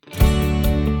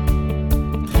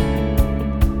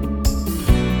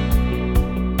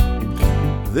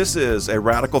This is A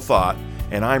Radical Thought,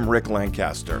 and I'm Rick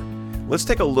Lancaster. Let's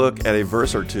take a look at a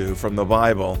verse or two from the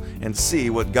Bible and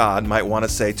see what God might want to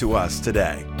say to us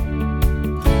today.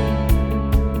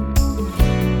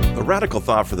 The radical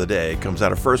thought for the day comes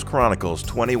out of 1 Chronicles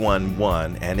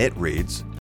 21:1, and it reads,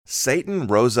 Satan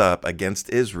rose up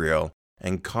against Israel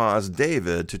and caused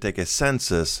David to take a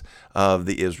census of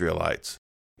the Israelites.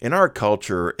 In our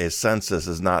culture, a census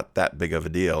is not that big of a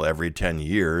deal. Every 10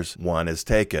 years, one is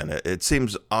taken. It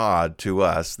seems odd to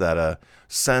us that a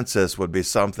census would be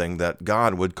something that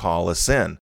God would call a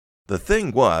sin. The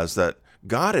thing was that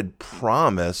God had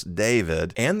promised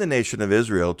David and the nation of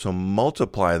Israel to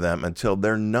multiply them until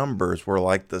their numbers were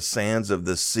like the sands of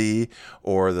the sea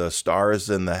or the stars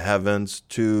in the heavens,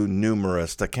 too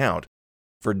numerous to count.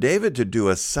 For David to do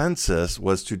a census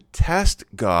was to test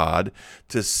God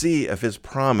to see if his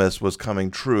promise was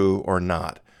coming true or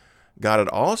not. God had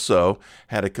also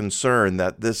had a concern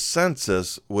that this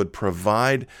census would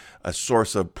provide a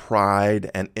source of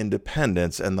pride and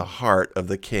independence in the heart of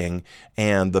the king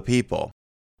and the people.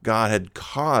 God had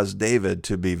caused David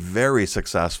to be very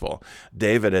successful.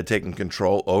 David had taken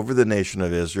control over the nation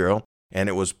of Israel, and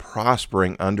it was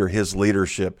prospering under his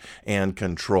leadership and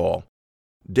control.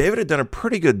 David had done a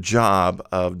pretty good job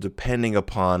of depending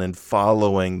upon and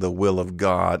following the will of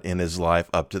God in his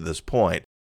life up to this point.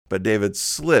 But David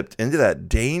slipped into that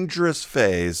dangerous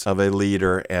phase of a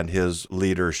leader and his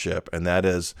leadership, and that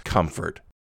is comfort.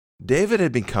 David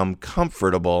had become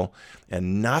comfortable,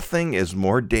 and nothing is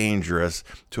more dangerous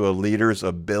to a leader's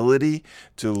ability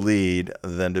to lead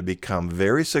than to become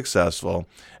very successful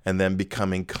and then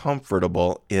becoming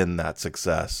comfortable in that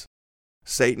success.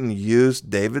 Satan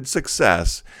used David's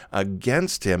success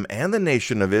against him and the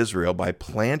nation of Israel by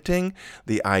planting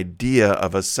the idea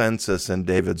of a census in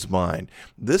David's mind.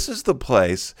 This is the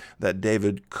place that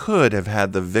David could have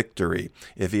had the victory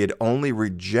if he had only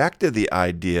rejected the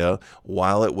idea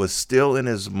while it was still in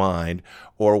his mind,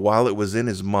 or while it was in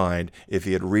his mind if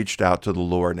he had reached out to the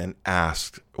Lord and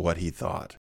asked what he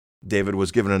thought. David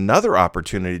was given another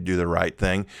opportunity to do the right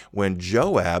thing when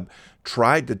Joab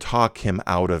tried to talk him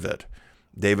out of it.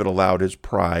 David allowed his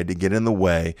pride to get in the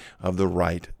way of the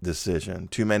right decision.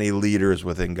 Too many leaders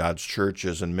within God's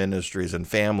churches and ministries and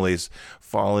families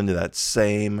fall into that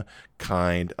same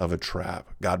kind of a trap.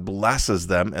 God blesses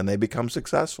them and they become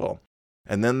successful.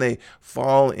 And then they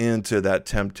fall into that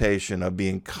temptation of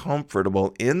being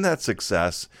comfortable in that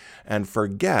success and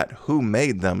forget who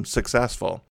made them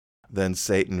successful. Then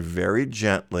Satan very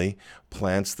gently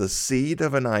plants the seed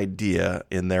of an idea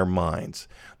in their minds.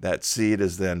 That seed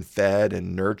is then fed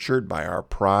and nurtured by our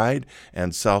pride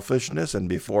and selfishness, and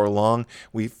before long,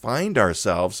 we find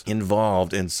ourselves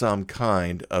involved in some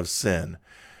kind of sin.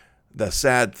 The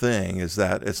sad thing is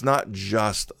that it's not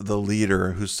just the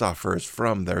leader who suffers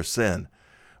from their sin.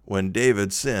 When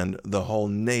David sinned, the whole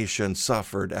nation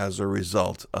suffered as a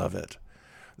result of it.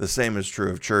 The same is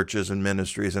true of churches and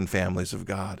ministries and families of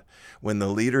God. When the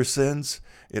leader sins,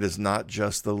 it is not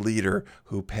just the leader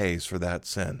who pays for that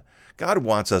sin. God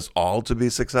wants us all to be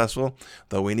successful,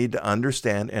 though we need to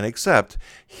understand and accept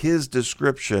His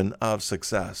description of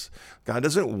success. God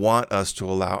doesn't want us to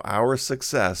allow our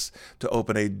success to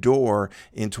open a door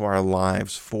into our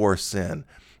lives for sin.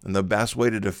 And the best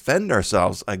way to defend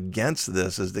ourselves against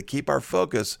this is to keep our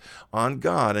focus on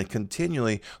God and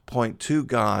continually point to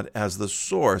God as the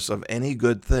source of any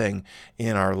good thing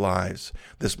in our lives.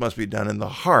 This must be done in the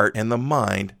heart and the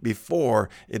mind before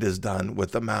it is done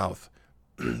with the mouth.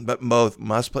 But both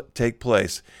must take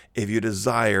place if you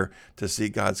desire to see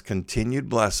God's continued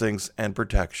blessings and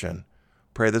protection.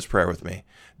 Pray this prayer with me.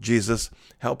 Jesus,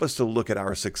 help us to look at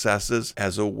our successes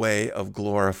as a way of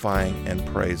glorifying and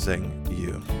praising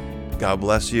you. God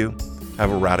bless you. Have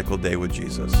a radical day with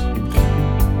Jesus.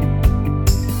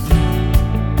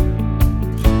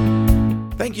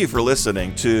 Thank you for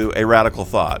listening to A Radical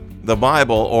Thought. The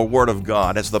Bible, or Word of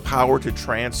God, has the power to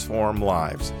transform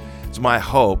lives. It's my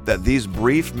hope that these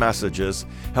brief messages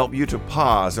help you to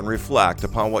pause and reflect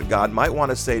upon what God might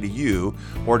want to say to you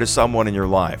or to someone in your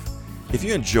life. If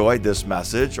you enjoyed this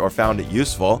message or found it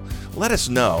useful, let us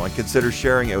know and consider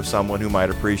sharing it with someone who might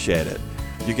appreciate it.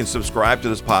 You can subscribe to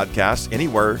this podcast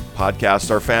anywhere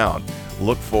podcasts are found.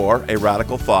 Look for A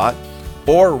Radical Thought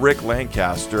or Rick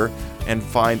Lancaster and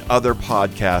find other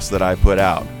podcasts that I put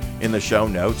out. In the show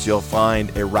notes, you'll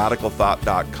find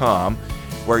aradicalthought.com,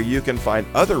 where you can find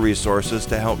other resources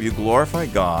to help you glorify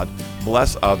God,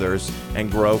 bless others,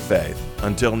 and grow faith.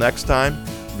 Until next time,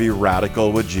 be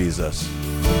radical with Jesus.